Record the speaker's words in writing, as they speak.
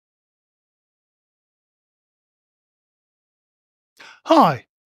Hi!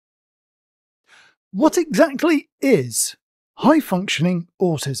 What exactly is high-functioning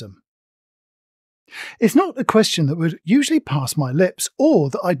autism? It's not a question that would usually pass my lips or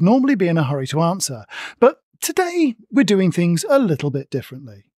that I'd normally be in a hurry to answer, but today we're doing things a little bit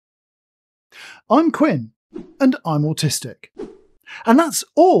differently. I'm Quinn, and I'm autistic. And that's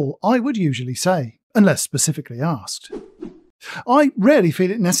all I would usually say, unless specifically asked. I rarely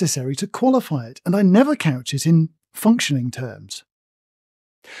feel it necessary to qualify it, and I never couch it in functioning terms.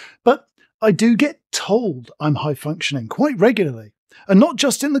 But I do get told I'm high-functioning quite regularly, and not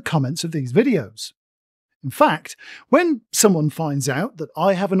just in the comments of these videos. In fact, when someone finds out that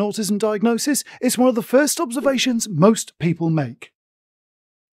I have an autism diagnosis, it's one of the first observations most people make.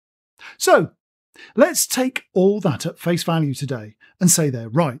 So, let's take all that at face value today and say they're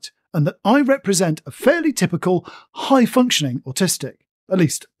right, and that I represent a fairly typical high-functioning autistic, at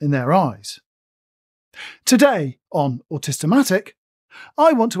least in their eyes. Today on Autismatic,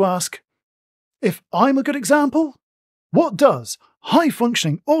 I want to ask, if I'm a good example, what does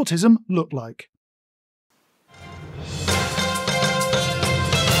high-functioning autism look like?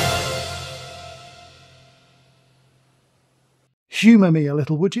 Humour me a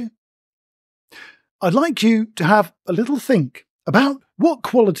little, would you? I'd like you to have a little think about what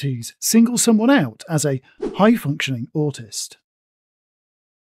qualities single someone out as a high-functioning autist.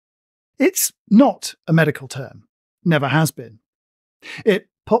 It's not a medical term, never has been. It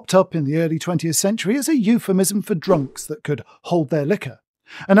popped up in the early 20th century as a euphemism for drunks that could hold their liquor,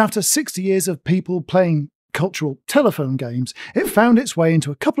 and after 60 years of people playing cultural telephone games, it found its way into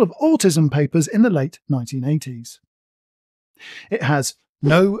a couple of autism papers in the late 1980s. It has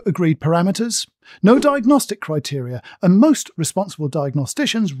no agreed parameters, no diagnostic criteria, and most responsible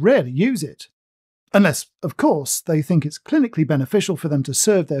diagnosticians rarely use it. Unless, of course, they think it's clinically beneficial for them to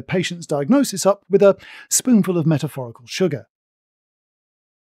serve their patient's diagnosis up with a spoonful of metaphorical sugar.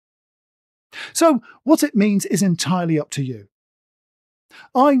 So, what it means is entirely up to you.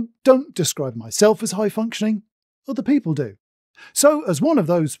 I don't describe myself as high-functioning, other people do. So, as one of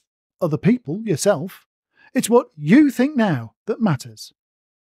those other people yourself, it's what you think now that matters.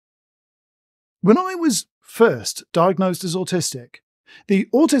 When I was first diagnosed as autistic, the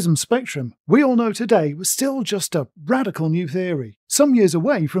autism spectrum we all know today was still just a radical new theory, some years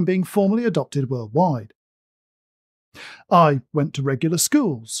away from being formally adopted worldwide. I went to regular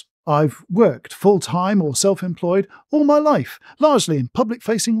schools. I've worked full-time or self-employed all my life, largely in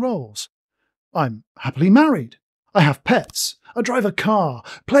public-facing roles. I'm happily married. I have pets. I drive a car,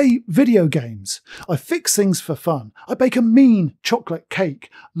 play video games. I fix things for fun. I bake a mean chocolate cake,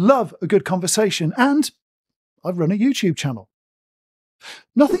 love a good conversation, and I run a YouTube channel.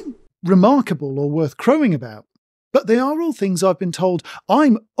 Nothing remarkable or worth crowing about, but they are all things I've been told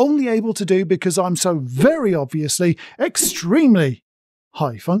I'm only able to do because I'm so very obviously extremely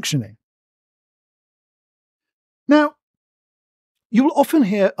high-functioning. Now, you'll often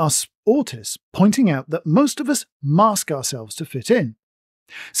hear us autists pointing out that most of us mask ourselves to fit in.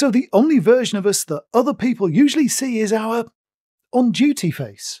 So the only version of us that other people usually see is our on-duty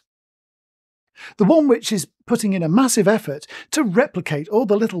face. The one which is putting in a massive effort to replicate all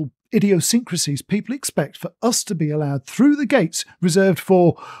the little idiosyncrasies people expect for us to be allowed through the gates reserved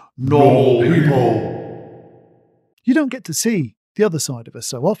for normal people. You don't get to see the other side of us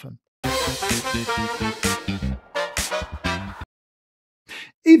so often.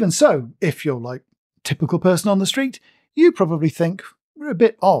 Even so, if you're like a typical person on the street, you probably think we're a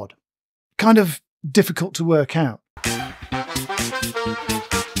bit odd, kind of difficult to work out.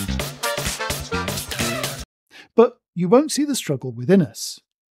 But you won't see the struggle within us.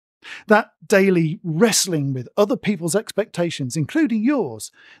 That daily wrestling with other people's expectations, including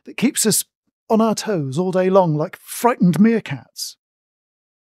yours, that keeps us on our toes all day long like frightened meerkats.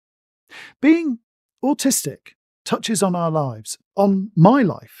 Being autistic touches on our lives, on my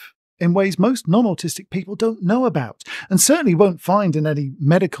life, in ways most non-autistic people don't know about, and certainly won't find in any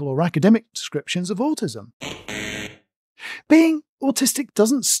medical or academic descriptions of autism. Being autistic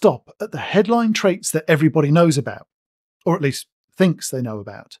doesn't stop at the headline traits that everybody knows about, or at least thinks they know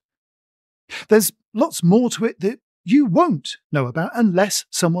about. There's lots more to it that you won't know about unless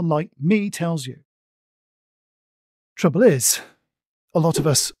someone like me tells you. Trouble is, a lot of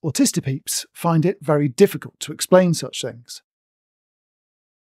us autistic peeps find it very difficult to explain such things.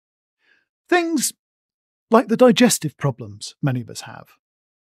 Things like the digestive problems many of us have.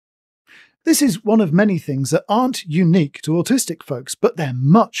 This is one of many things that aren't unique to autistic folks, but they're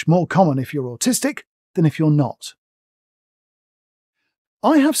much more common if you're autistic than if you're not.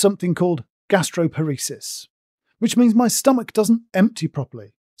 I have something called gastroparesis, which means my stomach doesn't empty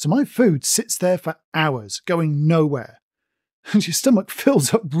properly, so my food sits there for hours, going nowhere. and your stomach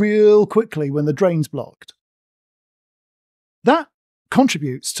fills up real quickly when the drain's blocked. That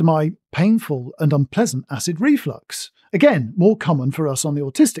contributes to my painful and unpleasant acid reflux, again, more common for us on the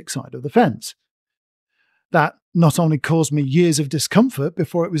autistic side of the fence. That not only caused me years of discomfort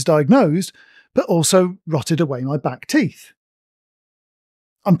before it was diagnosed, but also rotted away my back teeth.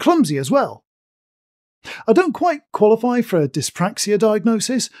 I'm clumsy as well. I don't quite qualify for a dyspraxia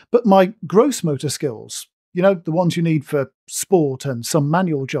diagnosis, but my gross motor skills, the ones you need for sport and some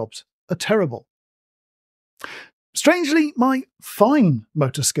manual jobs, are terrible. Strangely, my fine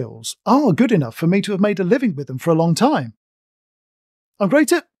motor skills are good enough for me to have made a living with them for a long time. I'm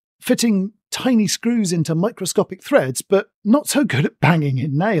great at fitting tiny screws into microscopic threads, but not so good at banging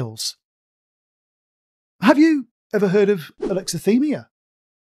in nails. Have you ever heard of Alexithymia?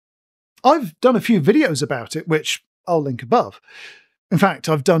 I've done a few videos about it, which I'll link above. In fact,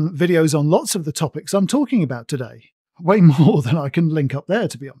 I've done videos on lots of the topics I'm talking about today. Way more than I can link up there,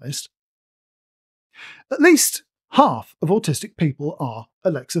 to be honest. At least half of autistic people are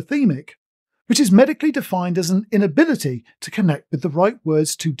alexithymic, which is medically defined as an inability to connect with the right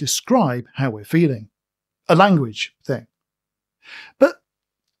words to describe how we're feeling. A language thing. But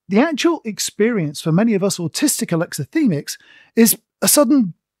the actual experience for many of us autistic alexithymics is a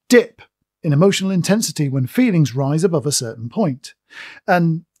sudden dip in emotional intensity when feelings rise above a certain point.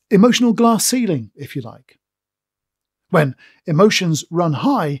 An emotional glass ceiling, if you like. When emotions run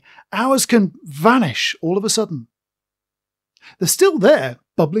high, ours can vanish all of a sudden. They're still there,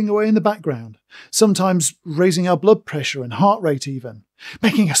 bubbling away in the background, sometimes raising our blood pressure and heart rate even,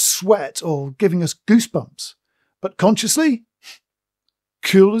 making us sweat or giving us goosebumps. But consciously,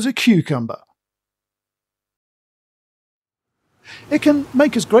 cool as a cucumber. It can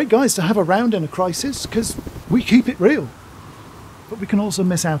make us great guys to have around in a crisis because we keep it real. But we can also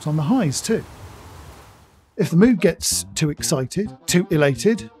miss out on the highs too. If the mood gets too excited, too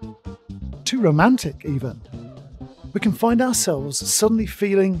elated, too romantic even, we can find ourselves suddenly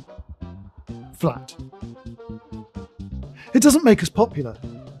feeling flat. It doesn't make us popular,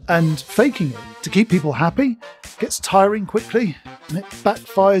 and faking it to keep people happy gets tiring quickly, and it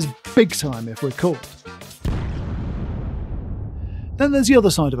backfires big time if we're caught. Then there's the other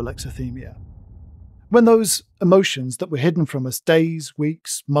side of alexithymia. When those emotions that were hidden from us days,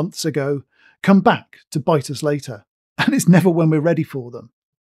 weeks, months ago come back to bite us later, and it's never when we're ready for them.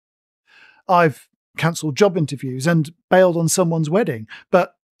 I've cancelled job interviews and bailed on someone's wedding,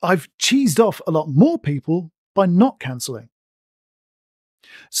 but I've cheesed off a lot more people by not cancelling.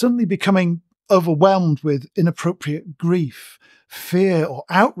 Suddenly becoming overwhelmed with inappropriate grief, fear or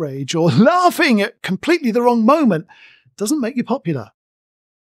outrage, or laughing at completely the wrong moment doesn't make you popular.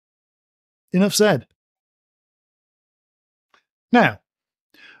 Enough said. Now,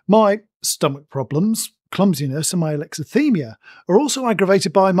 my stomach problems, clumsiness and my alexithymia are also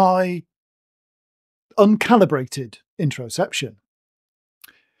aggravated by my uncalibrated interoception.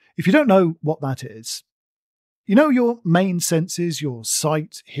 If you don't know what that is, you know your main senses, your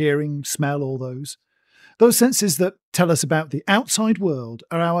sight, hearing, smell, all those senses that tell us about the outside world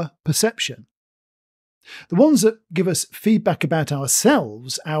are our perception. The ones that give us feedback about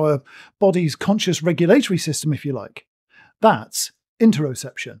ourselves, our body's conscious regulatory system, if you like, that's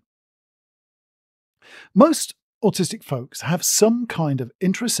interoception. Most autistic folks have some kind of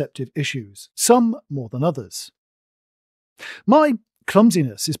interoceptive issues, some more than others. My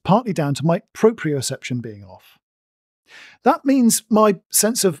clumsiness is partly down to my proprioception being off. That means my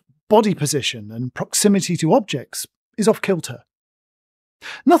sense of body position and proximity to objects is off kilter.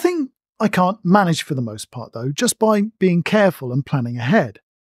 Nothing I can't manage for the most part, though, just by being careful and planning ahead.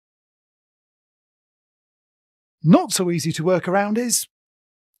 Not so easy to work around is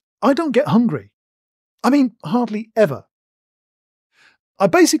I don't get hungry. I mean, hardly ever. I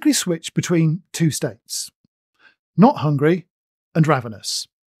basically switch between two states. Not hungry and ravenous.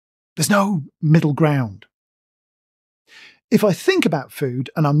 There's no middle ground. If I think about food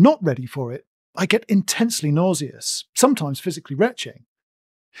and I'm not ready for it, I get intensely nauseous, sometimes physically retching.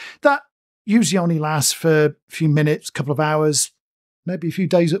 That usually only lasts for a few minutes, a couple of hours, maybe a few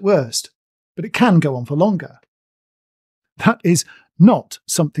days at worst, but it can go on for longer. That is not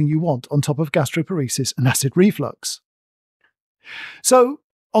something you want on top of gastroparesis and acid reflux. So,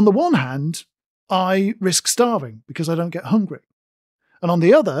 on the one hand, I risk starving because I don't get hungry. And on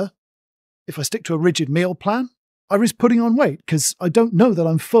the other, if I stick to a rigid meal plan, I risk putting on weight because I don't know that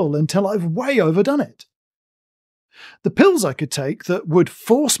I'm full until I've way overdone it. The pills I could take that would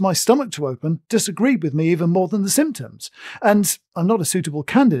force my stomach to open disagreed with me even more than the symptoms, and I'm not a suitable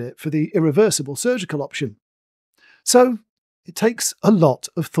candidate for the irreversible surgical option. So, it takes a lot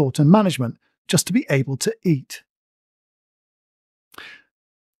of thought and management just to be able to eat.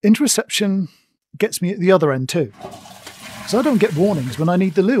 Interoception gets me at the other end too, because I don't get warnings when I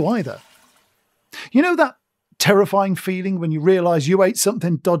need the loo either. You know that terrifying feeling when you realise you ate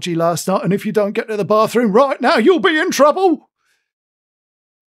something dodgy last night and if you don't get to the bathroom right now, you'll be in trouble?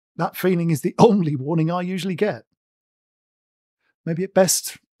 That feeling is the only warning I usually get. Maybe at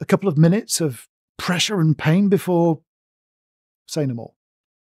best a couple of minutes of pressure and pain before say no more.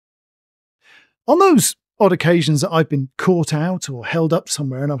 On those odd occasions that I've been caught out or held up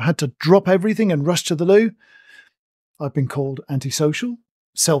somewhere and I've had to drop everything and rush to the loo, I've been called antisocial,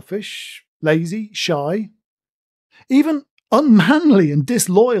 selfish, lazy, shy. Even unmanly and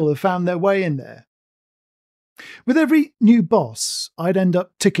disloyal have found their way in there. With every new boss, I'd end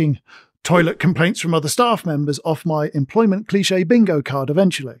up ticking toilet complaints from other staff members off my employment cliché bingo card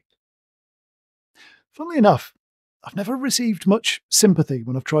eventually. Funnily enough, I've never received much sympathy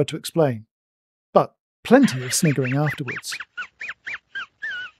when I've tried to explain, but plenty of sniggering afterwards.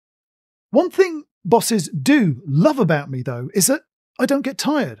 One thing bosses do love about me, though, is that I don't get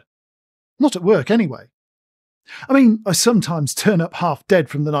tired. Not at work, anyway. I mean, I sometimes turn up half dead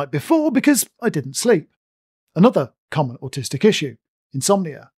from the night before because I didn't sleep. Another common autistic issue,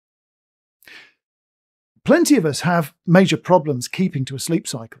 insomnia. Plenty of us have major problems keeping to a sleep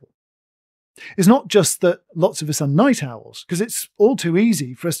cycle. It's not just that lots of us are night owls, because it's all too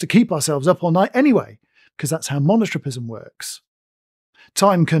easy for us to keep ourselves up all night anyway, because that's how monotropism works.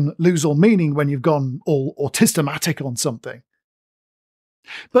 Time can lose all meaning when you've gone all autismatic on something.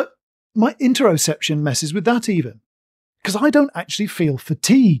 But my interoception messes with that even, because I don't actually feel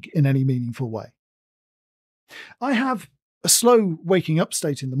fatigue in any meaningful way. I have a slow waking up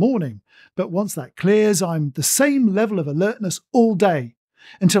state in the morning, but once that clears, I'm the same level of alertness all day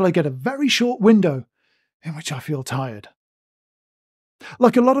until I get a very short window in which I feel tired.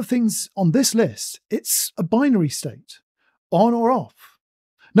 Like a lot of things on this list, it's a binary state, on or off.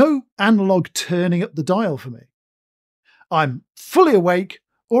 No analog turning up the dial for me. I'm fully awake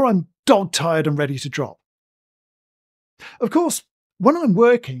or I'm dog-tired and ready to drop. Of course, when I'm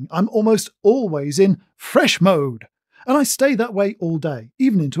working, I'm almost always in fresh mode, and I stay that way all day,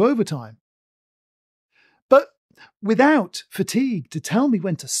 even into overtime. But without fatigue to tell me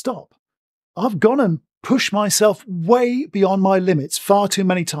when to stop, I've gone and pushed myself way beyond my limits far too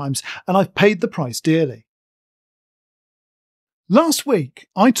many times, and I've paid the price dearly. Last week,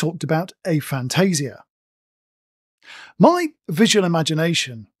 I talked about aphantasia. My visual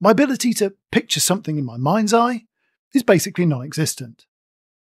imagination, my ability to picture something in my mind's eye, is basically non-existent.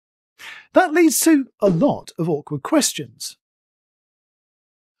 That leads to a lot of awkward questions.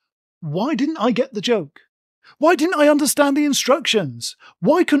 Why didn't I get the joke? Why didn't I understand the instructions?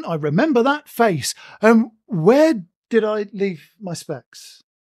 Why couldn't I remember that face? And where did I leave my specs?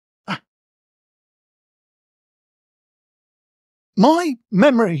 My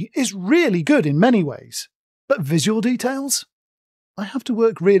memory is really good in many ways, but visual details? I have to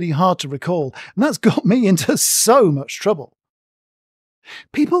work really hard to recall, and that's got me into so much trouble.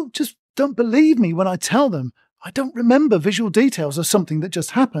 People just don't believe me when I tell them I don't remember visual details of something that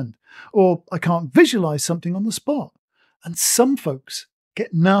just happened, or I can't visualize something on the spot. And some folks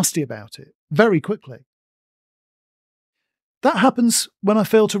get nasty about it very quickly. That happens when I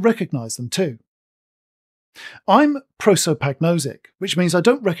fail to recognize them too. I'm prosopagnosic, which means I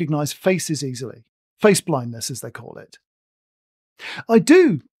don't recognize faces easily. Face blindness, as they call it. I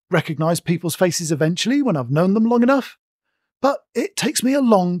do recognise people's faces eventually when I've known them long enough, but it takes me a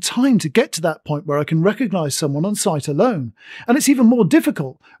long time to get to that point where I can recognise someone on sight alone, and it's even more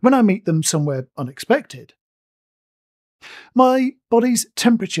difficult when I meet them somewhere unexpected. My body's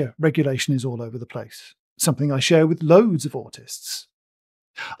temperature regulation is all over the place, something I share with loads of autists.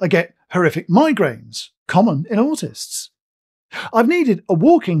 I get horrific migraines, common in autists. I've needed a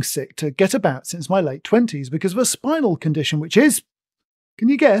walking stick to get about since my late 20s because of a spinal condition which is, can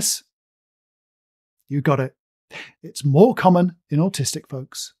you guess? You got it. It's more common in autistic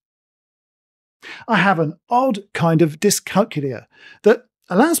folks. I have an odd kind of dyscalculia that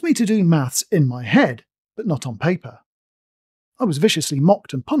allows me to do maths in my head, but not on paper. I was viciously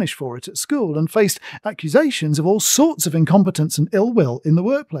mocked and punished for it at school and faced accusations of all sorts of incompetence and ill will in the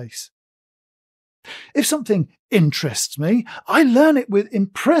workplace. If something interests me, I learn it with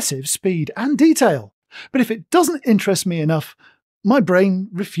impressive speed and detail. But if it doesn't interest me enough, my brain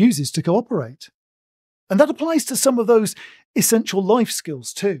refuses to cooperate. And that applies to some of those essential life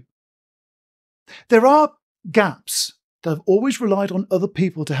skills too. There are gaps that I've always relied on other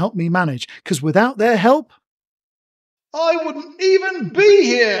people to help me manage, because without their help, I wouldn't even be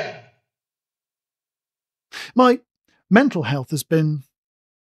here. My mental health has been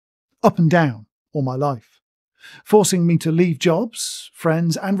up and down all my life. forcing me to leave jobs,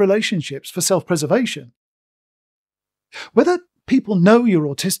 friends, and relationships for self-preservation. Whether people know you're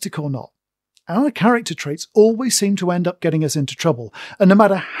autistic or not, our character traits always seem to end up getting us into trouble, and no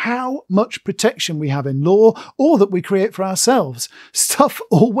matter how much protection we have in law or that we create for ourselves, stuff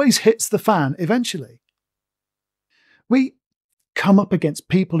always hits the fan eventually. We come up against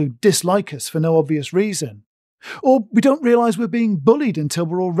people who dislike us for no obvious reason, or we don't realise we're being bullied until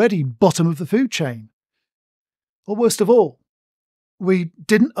we're already bottom of the food chain. Or worst of all, we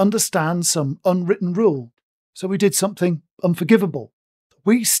didn't understand some unwritten rule, so we did something unforgivable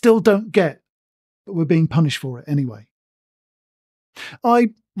we still don't get, but we're being punished for it anyway. I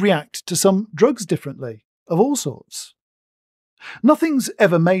react to some drugs differently, of all sorts. Nothing's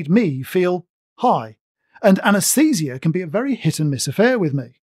ever made me feel high, and anaesthesia can be a very hit-and-miss affair with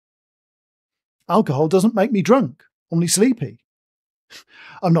me. Alcohol doesn't make me drunk, only sleepy.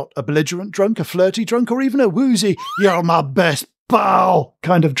 I'm not a belligerent drunk, a flirty drunk, or even a woozy, "you're my best pal"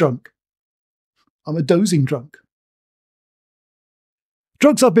 kind of drunk. I'm a dozing drunk.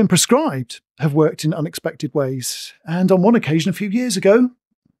 Drugs I've been prescribed have worked in unexpected ways, and on one occasion a few years ago,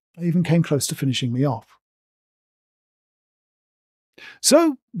 they even came close to finishing me off.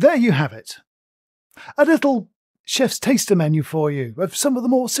 So there you have it. A little chef's taster menu for you of some of the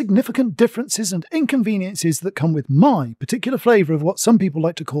more significant differences and inconveniences that come with my particular flavour of what some people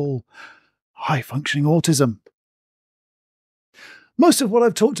like to call high-functioning autism. Most of what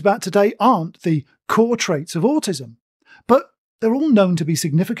I've talked about today aren't the core traits of autism, but they're all known to be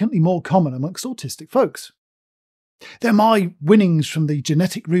significantly more common amongst autistic folks. They're my winnings from the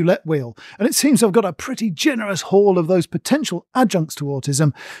genetic roulette wheel, and it seems I've got a pretty generous haul of those potential adjuncts to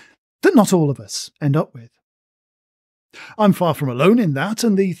autism that not all of us end up with. I'm far from alone in that,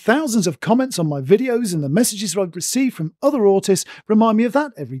 and the thousands of comments on my videos and the messages I've received from other autists remind me of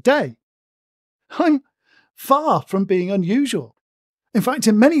that every day. I'm far from being unusual. In fact,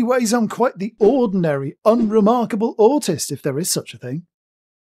 in many ways, I'm quite the ordinary, unremarkable autist, if there is such a thing.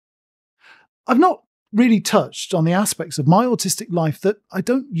 I've not really touched on the aspects of my autistic life that I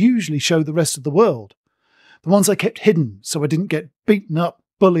don't usually show the rest of the world. The ones I kept hidden so I didn't get beaten up,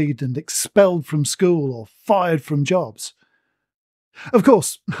 bullied and expelled from school or fired from jobs. Of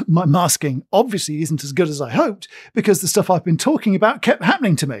course, my masking obviously isn't as good as I hoped because the stuff I've been talking about kept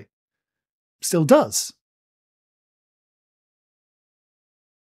happening to me. Still does.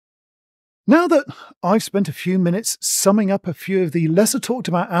 Now that I've spent a few minutes summing up a few of the lesser talked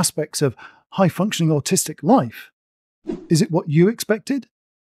about aspects of high-functioning autistic life, is it what you expected?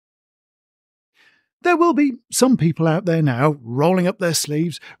 There will be some people out there now rolling up their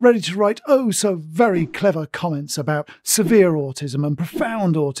sleeves, ready to write oh so very clever comments about severe autism and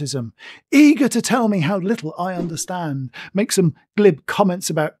profound autism, eager to tell me how little I understand, make some glib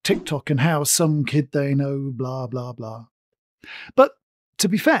comments about TikTok and how some kid they know, blah blah blah. But to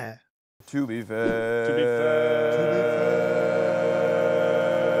be fair,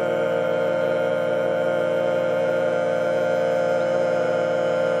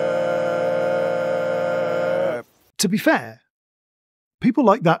 people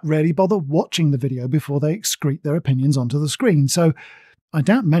like that rarely bother watching the video before they excrete their opinions onto the screen, so I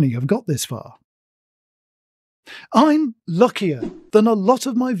doubt many have got this far. I'm luckier than a lot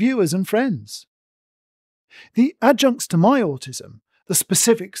of my viewers and friends. The adjuncts to my autism, the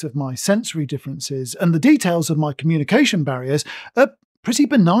specifics of my sensory differences, and the details of my communication barriers are pretty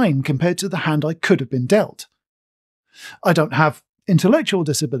benign compared to the hand I could have been dealt. I don't have intellectual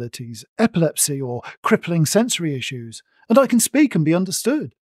disabilities, epilepsy, or crippling sensory issues, and I can speak and be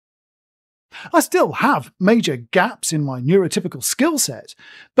understood. I still have major gaps in my neurotypical skill set,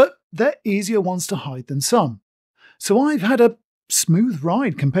 but they're easier ones to hide than some, so I've had a smooth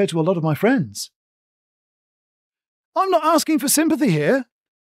ride compared to a lot of my friends. I'm not asking for sympathy here.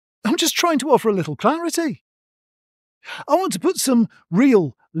 I'm just trying to offer a little clarity. I want to put some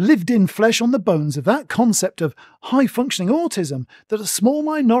real, lived-in flesh on the bones of that concept of high-functioning autism that a small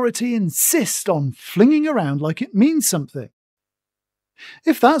minority insist on flinging around like it means something.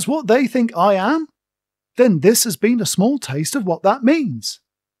 If that's what they think I am, then this has been a small taste of what that means.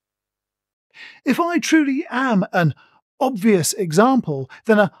 If I truly am an obvious example,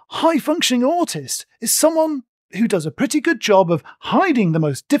 then a high-functioning autist is someone who does a pretty good job of hiding the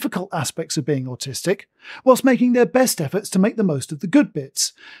most difficult aspects of being autistic, whilst making their best efforts to make the most of the good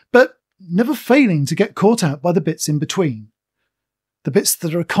bits, but never failing to get caught out by the bits in between. The bits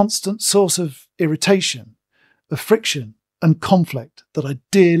that are a constant source of irritation, of friction and conflict that I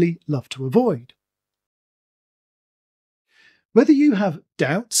dearly love to avoid. Whether you have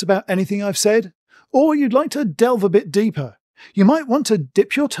doubts about anything I've said, or you'd like to delve a bit deeper, you might want to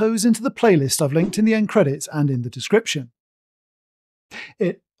dip your toes into the playlist I've linked in the end credits and in the description.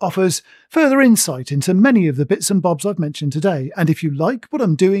 It offers further insight into many of the bits and bobs I've mentioned today, and if you like what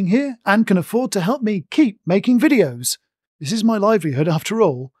I'm doing here and can afford to help me keep making videos, this is my livelihood after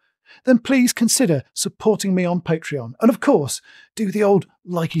all, then please consider supporting me on Patreon, and of course, do the old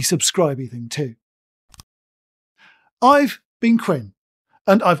likey subscribey thing too. I've been Quinn,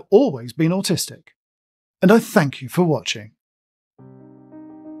 and I've always been autistic, and I thank you for watching.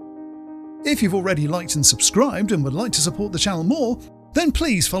 If you've already liked and subscribed and would like to support the channel more, then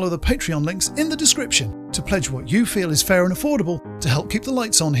please follow the Patreon links in the description to pledge what you feel is fair and affordable to help keep the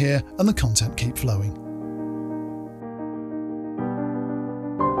lights on here and the content keep flowing.